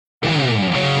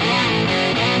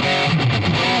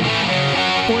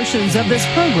portions of this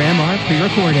program are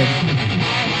pre-recorded.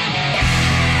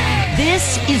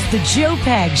 This is the Joe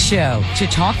Pags Show. To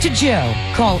talk to Joe,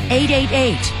 call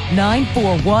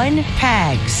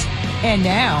 888-941-PAGS. And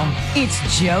now, it's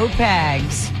Joe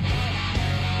Pags.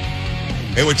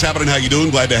 Hey, what's happening? How you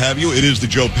doing? Glad to have you. It is the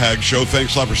Joe Pags Show.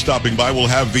 Thanks a lot for stopping by. We'll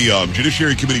have the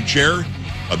Judiciary Committee Chair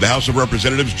of the House of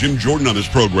Representatives, Jim Jordan, on this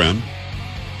program.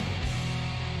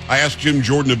 I asked Jim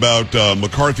Jordan about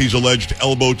McCarthy's alleged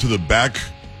elbow to the back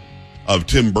of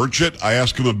Tim Burchett. I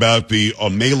asked him about the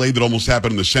melee that almost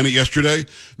happened in the Senate yesterday.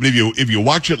 But if you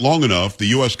watch it long enough, the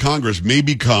U.S. Congress may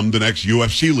become the next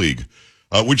UFC league,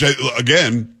 which,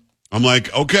 I'm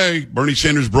like, okay, Bernie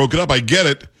Sanders broke it up. I get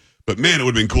it. But, man, it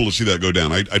would have been cool to see that go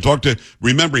down. I talked to,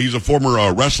 remember, he's a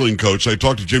former wrestling coach, so I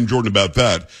talked to Jim Jordan about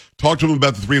that. Talked to him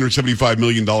about the $375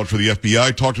 million for the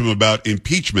FBI. Talked to him about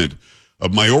impeachment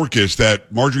of Mayorkas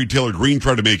that Marjorie Taylor Greene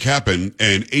tried to make happen,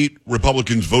 and 8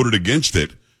 Republicans voted against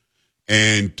it,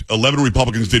 and 11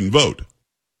 Republicans didn't vote.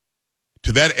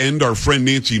 To that end, our friend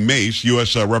Nancy Mace,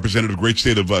 U.S. Representative, great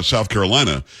state of South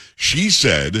Carolina, she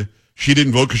said she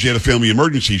didn't vote because she had a family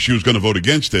emergency. She was going to vote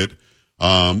against it.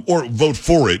 Or vote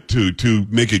for it to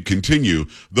make it continue.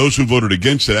 Those who voted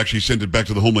against it actually sent it back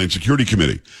to the Homeland Security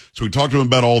Committee. So we talked to him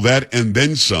about all that and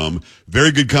then some.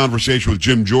 Very good conversation with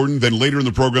Jim Jordan. Then later in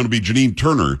the program will be Janine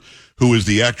Turner, who is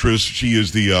the actress. She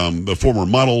is the former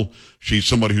model. She's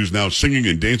somebody who's now singing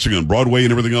and dancing on Broadway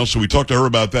and everything else. So we talked to her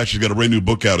about that. She's got a brand new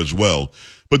book out as well.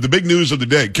 But the big news of the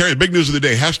day, Carrie, the big news of the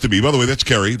day has to be, by the way, that's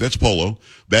Carrie, that's Polo,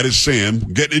 that is Sam,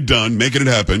 getting it done, making it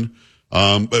happen.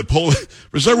 But Polo,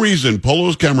 for some reason,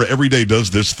 Polo's camera every day does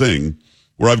this thing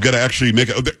where I've got to actually make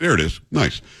it. Oh, there it is.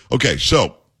 Nice. Okay.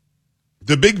 So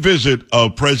the big visit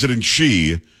of President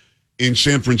Xi in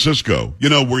San Francisco,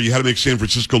 where you had to make San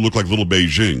Francisco look like little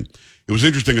Beijing. It was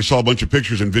interesting. I saw a bunch of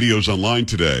pictures and videos online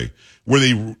today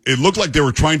where it looked like they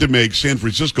were trying to make San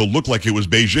Francisco look like it was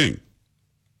Beijing.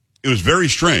 It was very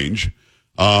strange.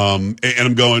 And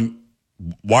I'm going,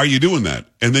 why are you doing that?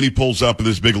 And then he pulls up in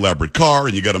this big elaborate car,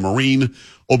 and you got a Marine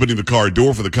opening the car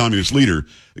door for the communist leader.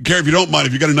 Carrie, if you don't mind,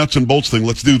 if you got a nuts and bolts thing,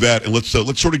 let's do that, and let's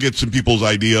sort of get some people's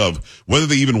idea of whether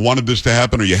they even wanted this to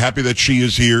happen. Are you happy that Xi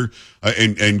is here?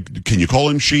 And can you call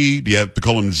him Xi? Do you have to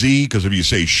call him Z? Because if you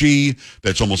say she,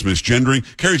 that's almost misgendering.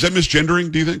 Carrie, is that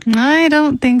misgendering, do you think? I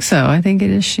don't think so. I think it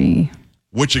is she.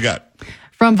 What you got?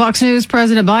 From Fox News,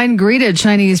 President Biden greeted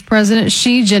Chinese President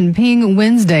Xi Jinping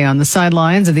Wednesday on the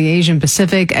sidelines of the Asian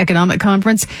Pacific Economic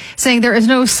Conference, saying there is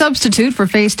no substitute for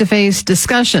face-to-face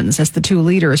discussions as the two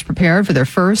leaders prepared for their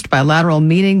first bilateral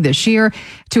meeting this year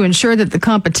to ensure that the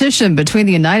competition between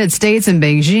the United States and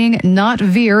Beijing not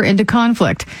veer into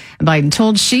conflict. Biden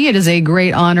told Xi it is a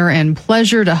great honor and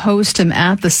pleasure to host him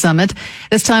at the summit.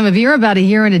 This time of year, about a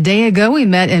year and a day ago, we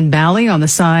met in Bali on the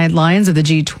sidelines of the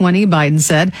G20, Biden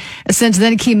said. Since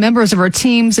then, key members of our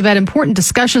teams have had important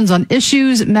discussions on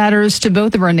issues, matters to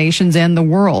both of our nations and the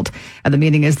world. The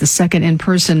meeting is the second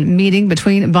in-person meeting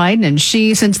between Biden and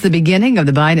Xi since the beginning of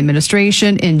the Biden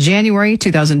administration in January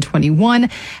 2021,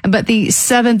 but the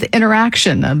seventh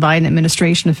interaction, a Biden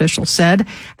administration official said.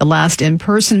 The last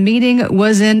in-person meeting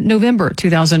was in November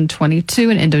 2022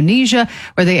 in Indonesia,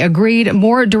 where they agreed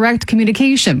more direct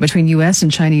communication between U.S. and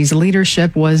Chinese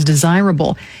leadership was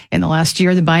desirable. In the last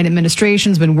year, the Biden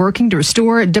administration's been working to restore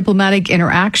diplomatic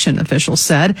interaction, officials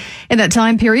said. In that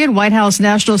time period, White House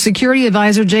National Security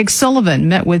Advisor Jake Sullivan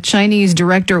met with Chinese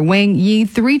Director Wang Yi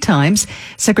 3 times,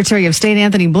 Secretary of State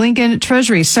Anthony Blinken,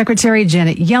 Treasury Secretary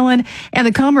Janet Yellen, and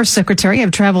the Commerce Secretary have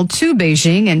traveled to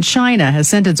Beijing, and China has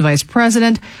sent its vice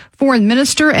president, foreign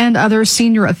minister, and other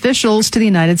senior officials to the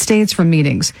United States for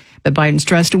meetings. But Biden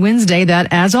stressed Wednesday that,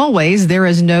 as always, there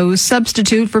is no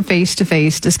substitute for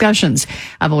face-to-face discussions.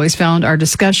 I've always found our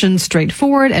discussions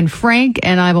straightforward and frank,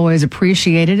 and I've always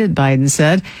appreciated it, Biden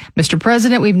said. Mr.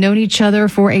 President, we've known each other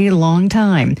for a long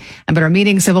time, but our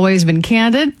meetings have always been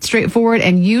candid, straightforward,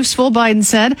 and useful, Biden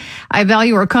said. I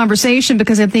value our conversation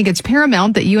because I think it's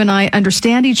paramount that you and I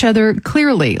understand each other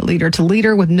clearly, leader to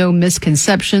leader, with no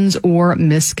misconceptions or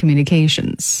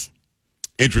miscommunications.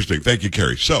 Interesting. Thank you,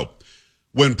 Carrie. So,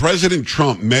 when President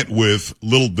Trump met with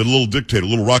the little dictator,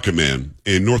 little rocket man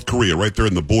in North Korea, right there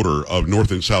in the border of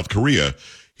North and South Korea,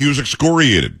 he was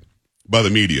excoriated by the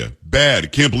media.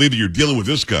 Bad. Can't believe that you're dealing with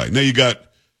this guy. Now you got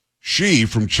Xi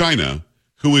from China,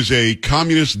 who is a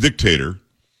communist dictator.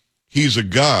 He's a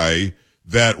guy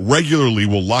that regularly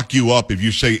will lock you up if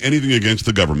you say anything against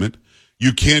the government.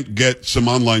 You can't get some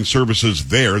online services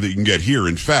there that you can get here.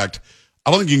 In fact, I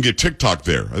don't think you can get TikTok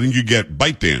there. I think you get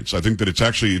ByteDance. I think that it's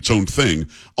actually its own thing,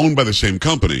 owned by the same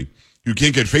company. You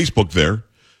can't get Facebook there.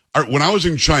 When I was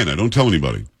in China, don't tell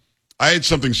anybody, I had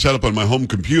something set up on my home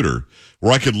computer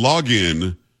where I could log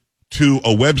in to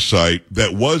a website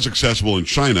that was accessible in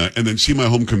China and then see my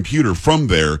home computer from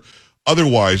there.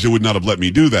 Otherwise, it would not have let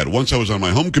me do that. Once I was on my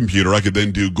home computer, I could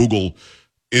then do Google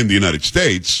in the United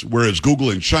States, whereas Google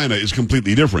in China is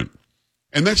completely different.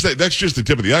 And that's just the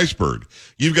tip of the iceberg.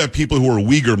 You've got people who are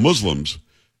Uyghur Muslims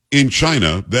in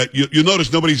China that you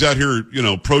notice nobody's out here,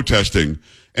 protesting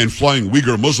and flying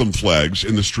Uyghur Muslim flags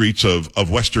in the streets of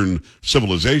Western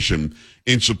civilization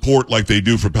in support like they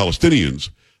do for Palestinians.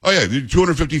 Oh yeah,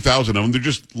 250,000 of them, they're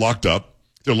just locked up.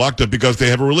 They're locked up because they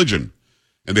have a religion.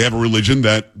 And they have a religion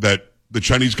that the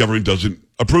Chinese government doesn't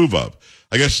approve of.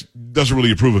 I guess doesn't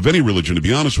really approve of any religion, to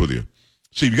be honest with you.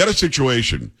 So you've got a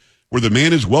situation where the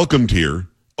man is welcomed here,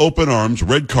 open arms,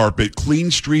 red carpet,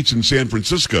 clean streets in San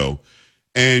Francisco,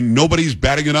 and nobody's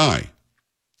batting an eye.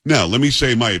 Now, let me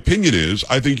say my opinion is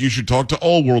I think you should talk to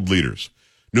all world leaders,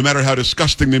 no matter how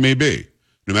disgusting they may be,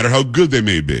 no matter how good they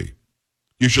may be.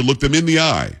 You should look them in the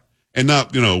eye and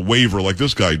not, waver like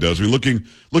this guy does. I mean,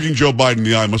 looking Joe Biden in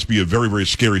the eye must be a very, very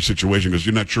scary situation because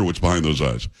you're not sure what's behind those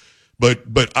eyes.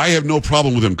 But I have no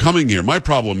problem with him coming here. My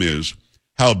problem is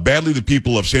how badly the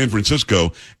people of San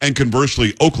Francisco and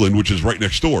conversely Oakland, which is right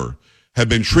next door, have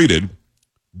been treated.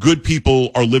 Good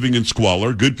people are living in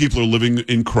squalor. Good people are living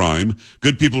in crime.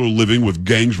 Good people are living with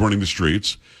gangs running the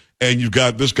streets. And you've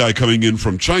got this guy coming in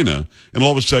from China, and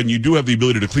all of a sudden you do have the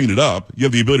ability to clean it up. You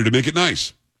have the ability to make it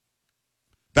nice.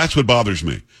 That's what bothers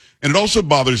me. And it also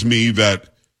bothers me that,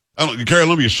 Carrie, I don't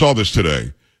know if you saw this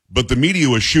today, but the media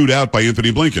was shooed out by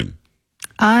Anthony Blinken.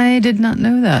 I did not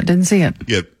know that. Didn't see it.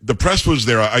 Yeah, the press was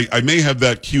there. I may have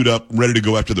that queued up, ready to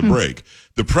go after the break.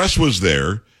 The press was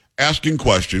there asking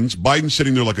questions. Biden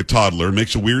sitting there like a toddler,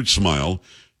 makes a weird smile,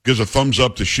 gives a thumbs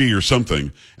up to she or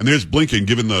something. And there's Blinken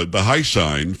giving the high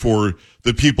sign for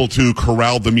the people to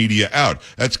corral the media out.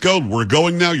 Let's go. We're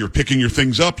going now. You're picking your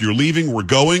things up. You're leaving. We're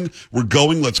going.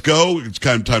 Let's go. It's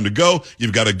time to go.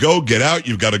 You've got to go. Get out.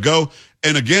 You've got to go.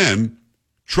 And again,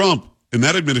 Trump in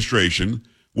that administration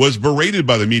was berated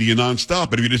by the media nonstop.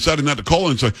 And if you decided not to call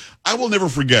in, so I will never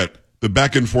forget the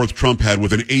back and forth Trump had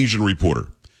with an Asian reporter.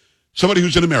 Somebody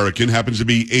who's an American, happens to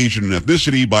be Asian in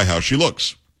ethnicity by how she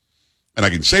looks. And I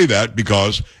can say that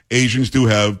because Asians do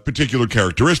have particular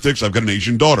characteristics. I've got an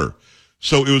Asian daughter.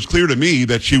 So it was clear to me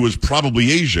that she was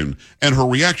probably Asian, and her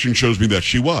reaction shows me that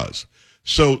she was.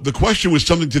 So the question was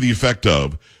something to the effect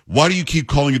of, why do you keep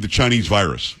calling it the Chinese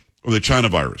virus or the China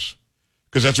virus?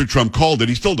 Because that's what Trump called it.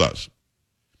 He still does.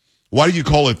 Why do you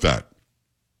call it that?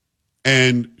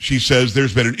 And she says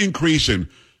there's been an increase in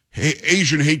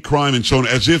Asian hate crime and so on,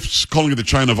 as if calling it the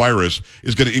China virus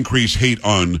is going to increase hate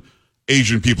on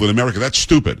Asian people in America. That's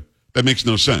stupid. That makes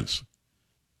no sense.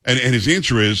 And his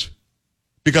answer is,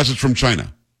 because it's from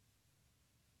China.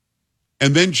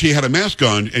 And then she had a mask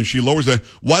on and she lowers that.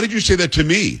 Why did you say that to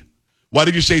me? Why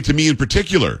did you say it to me in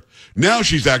particular? Now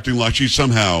she's acting like she's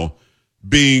somehow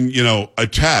being,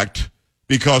 attacked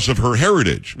because of her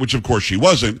heritage, which of course she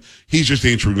wasn't. He's just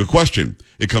answering the question.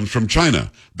 It comes from China.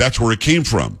 That's where it came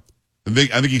from. And I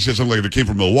think he said something like, if it came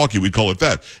from Milwaukee, we'd call it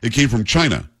that. It came from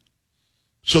China.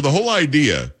 So the whole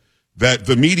idea that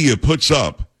the media puts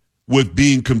up with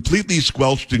being completely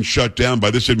squelched and shut down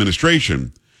by this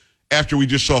administration, after we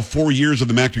just saw 4 years of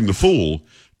them acting the fool,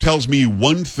 tells me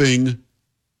one thing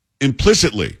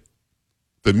implicitly.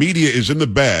 The media is in the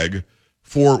bag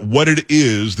for what it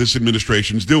is this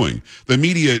administration's doing. The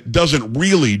media doesn't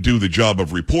really do the job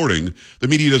of reporting. The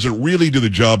media doesn't really do the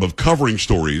job of covering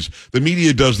stories. The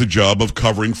media does the job of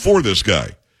covering for this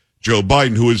guy, Joe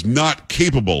Biden, who is not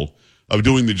capable of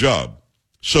doing the job.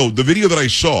 So the video that I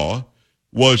saw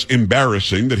was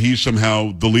embarrassing, that he's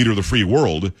somehow the leader of the free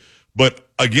world. But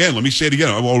again, let me say it again.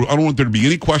 I don't want there to be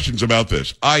any questions about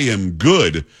this. I am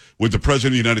good with the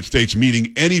President of the United States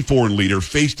meeting any foreign leader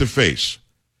face to face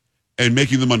and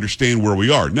making them understand where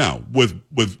we are. Now, with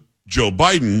Joe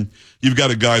Biden, you've got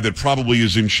a guy that probably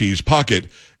is in Xi's pocket,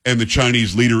 and the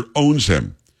Chinese leader owns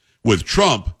him. With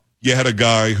Trump, you had a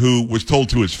guy who was told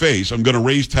to his face, I'm going to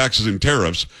raise taxes and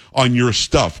tariffs on your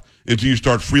stuff until you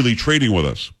start freely trading with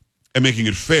us and making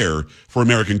it fair for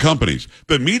American companies.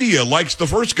 The media likes the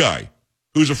first guy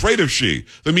who's afraid of Xi.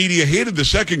 The media hated the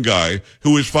second guy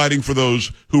who is fighting for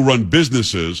those who run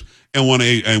businesses and want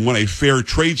a fair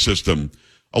trade system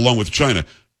along with China.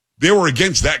 They were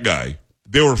against that guy.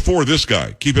 They were for this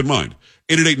guy. Keep in mind.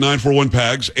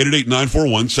 888-941-PAGS,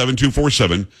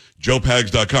 888-941-7247,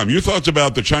 joepags.com. Your thoughts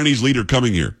about the Chinese leader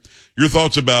coming here. Your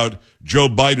thoughts about Joe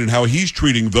Biden and how he's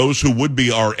treating those who would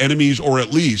be our enemies or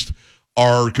at least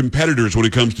our competitors when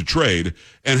it comes to trade,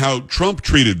 and how Trump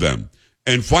treated them.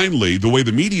 And finally, the way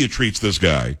the media treats this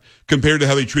guy compared to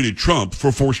how they treated Trump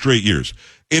for 4 straight years.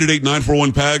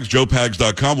 888-941-PAGS,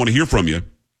 joepags.com. Want to hear from you.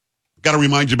 Got to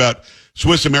remind you about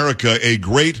Swiss America, a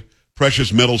great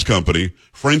precious metals company,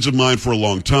 friends of mine for a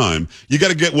long time. You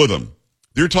got to get with them.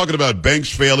 They're talking about banks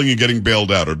failing and getting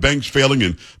bailed out, or banks failing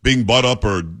and being bought up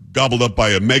or gobbled up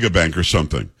by a mega bank or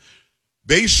something.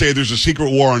 They say there's a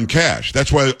secret war on cash.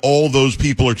 That's why all those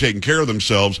people are taking care of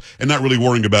themselves and not really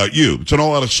worrying about you. It's an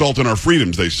all-out assault on our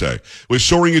freedoms, they say. With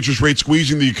soaring interest rates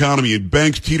squeezing the economy and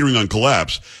banks teetering on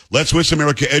collapse, let Swiss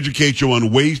America educate you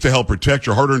on ways to help protect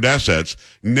your hard-earned assets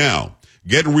now.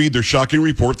 Get and read their shocking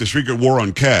report, The Secret War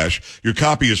on Cash. Your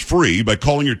copy is free by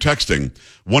calling or texting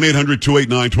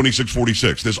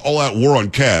 1-800-289-2646. This all-out war on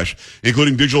cash,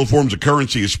 including digital forms of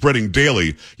currency, is spreading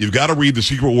daily. You've got to read The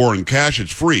Secret War on Cash.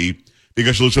 It's free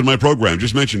because you listen to my program.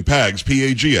 Just mention PAGS,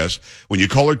 P-A-G-S, when you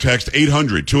call or text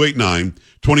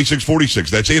 800-289-2646.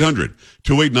 That's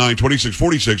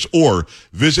 800-289-2646, or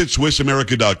visit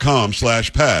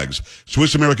SwissAmerica.com/PAGS,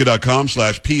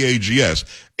 SwissAmerica.com/PAGS,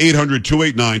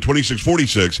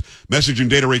 800-289-2646. Message and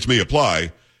data rates may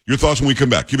apply. Your thoughts when we come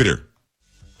back. Keep it here.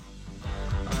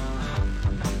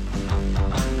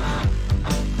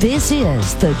 This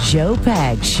is the Joe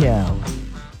Pags Show.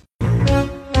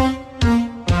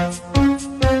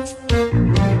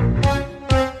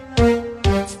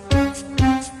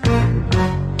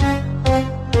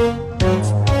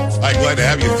 Glad to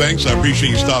have you. Thanks. I appreciate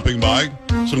you stopping by.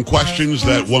 Some questions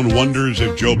that one wonders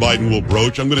if Joe Biden will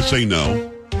broach. I'm going to say no.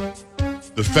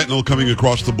 The fentanyl coming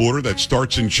across the border, that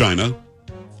starts in China.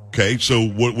 Okay, so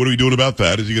what are we doing about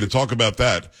that? Is he going to talk about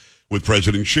that with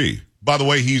President Xi? By the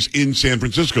way, he's in San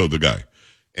Francisco, the guy.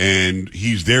 And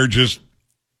he's there just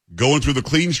going through the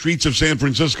clean streets of San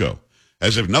Francisco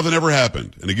as if nothing ever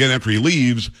happened. And again, after he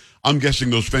leaves, I'm guessing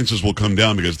those fences will come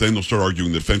down because then they'll start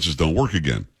arguing that fences don't work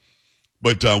again.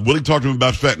 But will he talk to him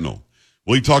about fentanyl?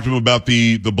 Will he talk to him about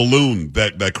the balloon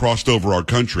that crossed over our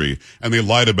country and they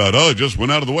lied about, it just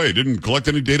went out of the way, didn't collect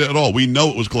any data at all. We know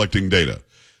it was collecting data.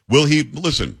 Will he,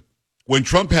 listen, when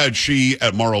Trump had Xi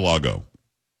at Mar-a-Lago,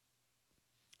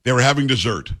 they were having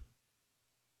dessert.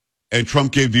 And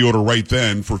Trump gave the order right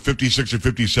then for 56 or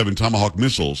 57 Tomahawk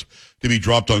missiles to be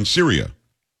dropped on Syria.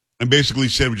 And basically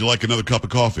said, would you like another cup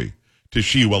of coffee to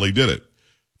Xi while he did it?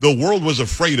 The world was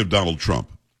afraid of Donald Trump,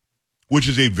 which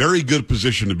is a very good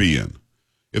position to be in.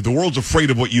 If the world's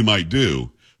afraid of what you might do,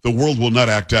 the world will not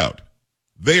act out.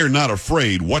 They are not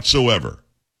afraid whatsoever,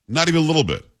 not even a little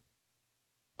bit,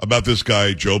 about this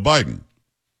guy, Joe Biden.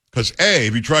 Because A,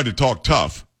 if you try to talk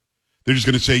tough, they're just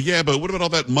going to say, yeah, but what about all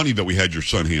that money that we had your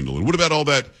son handle? And what about all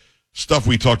that stuff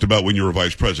we talked about when you were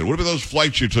vice president? What about those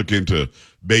flights you took into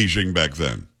Beijing back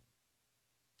then?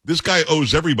 This guy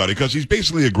owes everybody because he's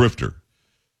basically a grifter.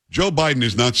 Joe Biden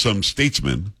is not some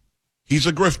statesman. He's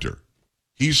a grifter.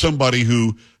 He's somebody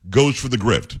who goes for the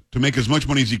grift to make as much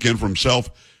money as he can for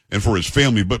himself and for his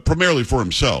family, but primarily for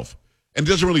himself. And it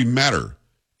doesn't really matter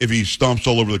if he stomps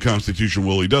all over the Constitution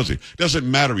while he does it. It doesn't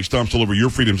matter if he stomps all over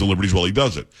your freedoms and liberties while he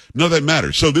does it. None of that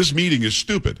matters. So this meeting is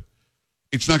stupid.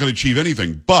 It's not going to achieve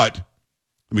anything. But,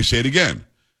 let me say it again,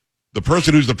 the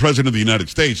person who's the president of the United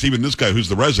States, even this guy who's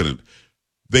the resident,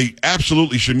 they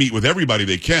absolutely should meet with everybody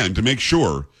they can to make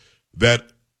sure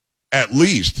that at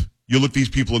least you look these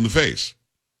people in the face.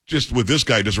 Just with this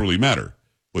guy, it doesn't really matter.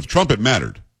 With Trump, it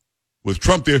mattered. With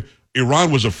Trump,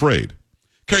 Iran was afraid.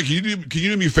 Karen, can you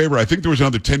do me a favor? I think there was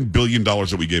another $10 billion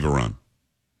that we gave Iran.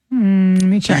 Let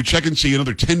me check. Can you check and see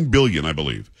another $10 billion, I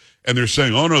believe. And they're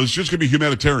saying, oh, no, it's just going to be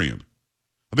humanitarian.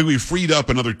 I think we freed up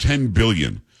another $10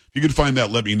 billion. If you can find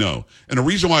that, let me know. And the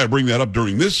reason why I bring that up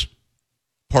during this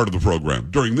part of the program,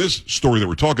 during this story that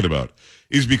we're talking about,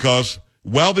 is because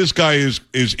while this guy is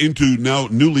into now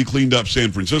newly cleaned up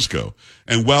San Francisco,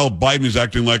 and while Biden is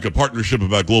acting like a partnership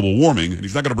about global warming, and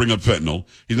he's not going to bring up fentanyl,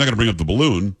 he's not going to bring up the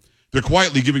balloon, they're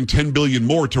quietly giving $10 billion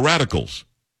more to radicals.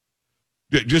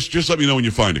 Just let me know when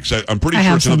you find it, because I'm pretty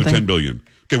sure it's another $10 billion.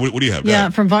 Okay, what do you have? Yeah,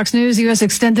 from Fox News, the U.S.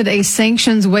 extended a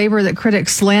sanctions waiver that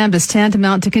critics slammed as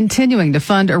tantamount to continuing to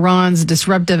fund Iran's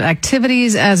disruptive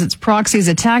activities as its proxies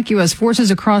attack U.S. forces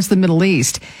across the Middle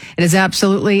East. It is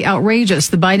absolutely outrageous.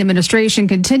 The Biden administration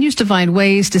continues to find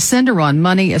ways to send Iran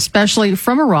money, especially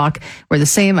from Iraq, where the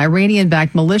same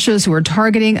Iranian-backed militias who are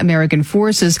targeting American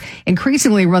forces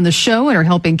increasingly run the show and are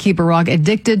helping keep Iraq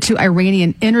addicted to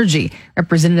Iranian energy.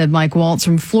 Representative Mike Waltz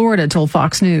from Florida told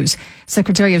Fox News.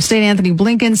 Secretary of State Anthony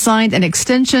Blinken signed an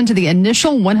extension to the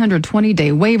initial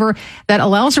 120-day waiver that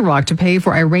allows Iraq to pay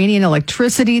for Iranian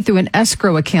electricity through an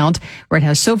escrow account where it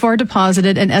has so far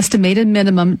deposited an estimated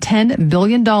minimum $10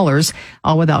 billion,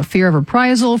 all without fear of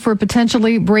reprisal for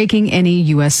potentially breaking any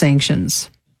U.S. sanctions.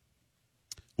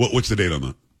 What's the date on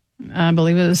that? I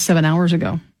believe it was 7 hours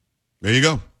ago. There you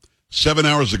go. 7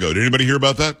 hours ago. Did anybody hear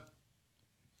about that?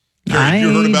 I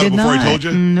you heard about it before not. I told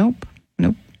you? Nope.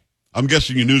 I'm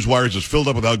guessing your news wires is filled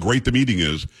up with how great the meeting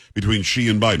is between Xi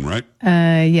and Biden, right?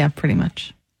 Yeah, pretty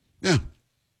much. Yeah.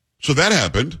 So that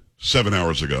happened 7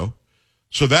 hours ago.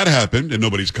 So that happened, and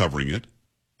nobody's covering it.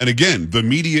 And again, the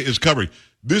media is covering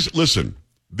this. Listen,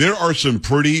 there are some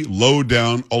pretty low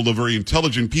down, although very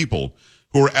intelligent people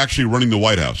who are actually running the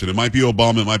White House. And it might be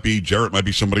Obama, it might be Jarrett, it might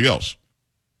be somebody else.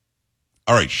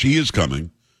 All right, Xi is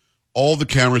coming. All the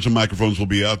cameras and microphones will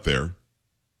be out there.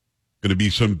 Going to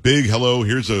be some big hello.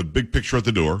 Here's a big picture at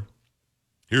the door.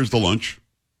 Here's the lunch.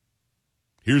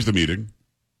 Here's the meeting.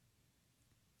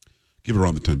 Give her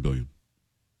on the $10 billion.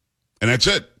 And that's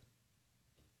it.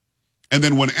 And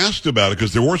then when asked about it,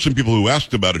 because there were some people who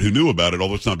asked about it who knew about it,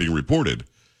 although it's not being reported.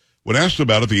 When asked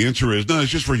about it, the answer is, no,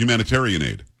 it's just for humanitarian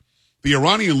aid. The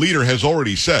Iranian leader has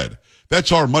already said,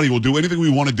 that's our money. We'll do anything we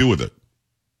want to do with it.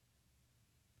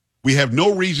 We have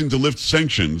no reason to lift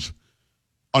sanctions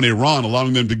on Iran,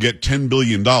 allowing them to get $10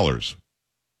 billion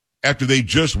after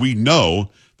we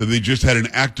know that they just had an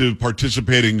active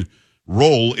participating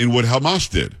role in what Hamas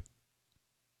did.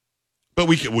 But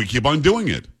we keep on doing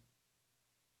it.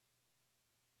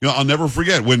 You know, I'll never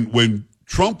forget when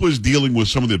Trump was dealing with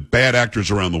some of the bad actors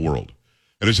around the world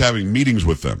and is having meetings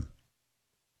with them.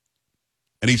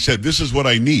 And he said, this is what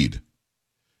I need.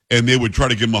 And they would try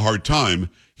to give him a hard time.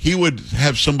 He would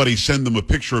have somebody send them a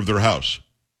picture of their house.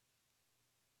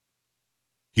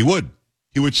 He would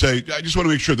say, I just want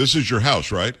to make sure this is your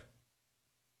house, right?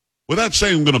 Without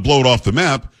saying I'm going to blow it off the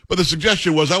map, but the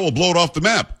suggestion was I will blow it off the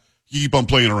map. You keep on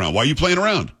playing around. Why are you playing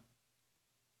around?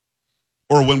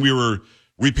 Or when we were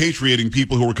repatriating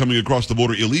people who were coming across the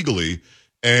border illegally,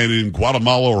 and in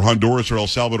Guatemala or Honduras or El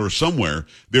Salvador somewhere,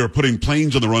 they were putting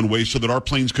planes on the runway so that our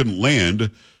planes couldn't land.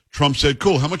 Trump said,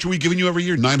 cool, how much are we giving you every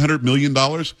year? $900 million?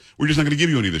 We're just not going to give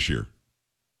you any this year.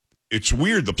 It's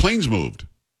weird. The planes moved.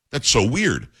 That's so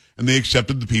weird. And they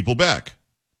accepted the people back.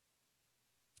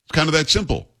 It's kind of that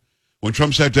simple. When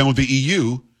Trump sat down with the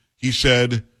EU, he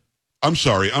said, I'm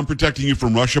sorry, I'm protecting you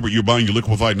from Russia, but you're buying your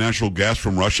liquefied natural gas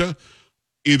from Russia.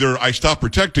 Either I stop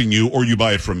protecting you or you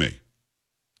buy it from me.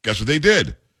 Guess what they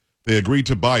did? They agreed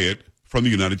to buy it from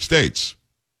the United States.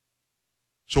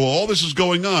 So all this is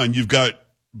going on. You've got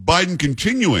Biden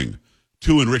continuing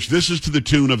to enrich. This is to the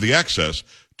tune of the excess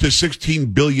to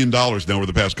 $16 billion now over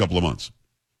the past couple of months.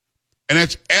 And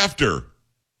that's after,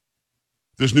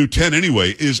 this new 10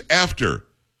 anyway, is after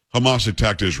Hamas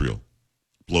attacked Israel.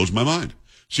 Blows my mind.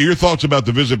 So your thoughts about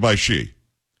the visit by Xi.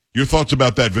 Your thoughts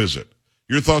about that visit.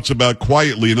 Your thoughts about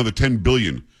quietly another $10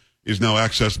 billion is now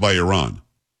accessed by Iran.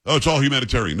 Oh, it's all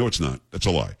humanitarian. No, it's not. That's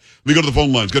a lie. Let me go to the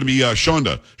phone line. It's going to be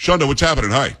Shonda. Shonda, what's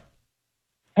happening? Hi.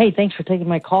 Hey, thanks for taking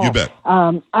my call. You bet.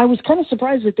 I was kind of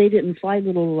surprised that they didn't fly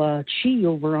little Chi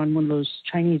over on one of those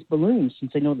Chinese balloons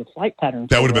since they know the flight pattern.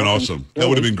 That would have been awesome. That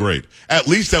would have been great. At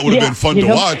least that would have been fun to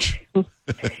watch.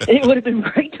 It would have been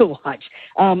great to watch.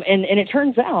 And it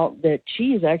turns out that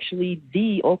Chi is actually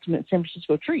the ultimate San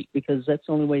Francisco treat because that's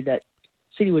the only way that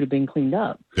city would have been cleaned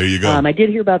up. There you go. I did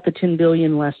hear about the $10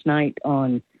 billion last night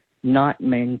on not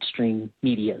mainstream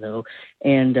media, though.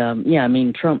 And,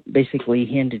 Trump basically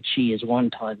handed Xi his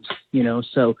wontons,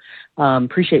 so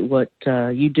appreciate what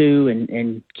you do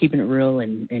and keeping it real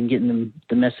and getting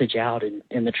the message out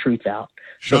and the truth out.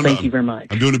 So Shonda, thank you very much.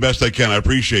 I'm doing the best I can. I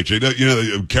appreciate you.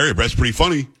 Carrie, that's pretty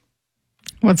funny.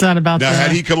 What's that about? Now,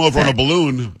 had he come over on a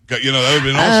balloon, that would have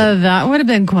been awesome. That would have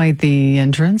been quite the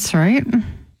entrance, right?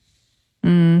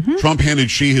 Mm-hmm. Trump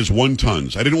handed Xi his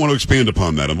wontons. I didn't want to expand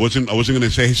upon that. I wasn't going to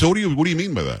say, hey, so what do you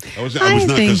mean by that? I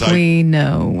think we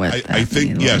know what that I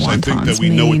think means, yes, I think that we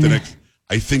know what the next.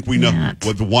 I think we know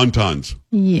what the wontons.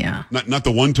 Yeah. Not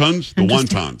the wontons, the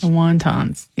wontons. The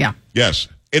wontons. Yeah. Yes.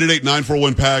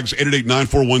 888-941-PAGS,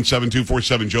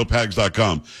 888-941-7247,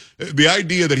 joepags.com. The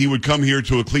idea that he would come here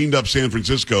to a cleaned up San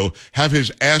Francisco, have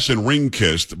his ass and ring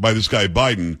kissed by this guy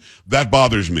Biden, that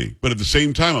bothers me. But at the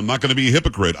same time, I'm not going to be a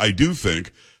hypocrite. I do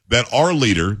think that our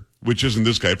leader, which isn't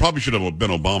this guy, it probably should have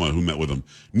been Obama who met with him,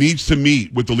 needs to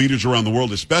meet with the leaders around the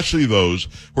world, especially those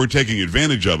who are taking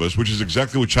advantage of us, which is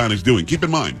exactly what China's doing. Keep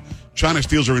in mind, China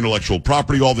steals our intellectual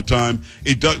property all the time.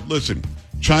 Listen,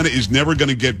 China is never going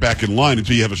to get back in line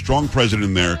until you have a strong president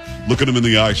in there looking him in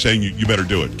the eye saying you better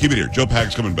do it. Keep it here. Joe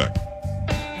Pags coming back.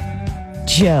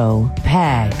 Joe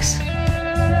Pags.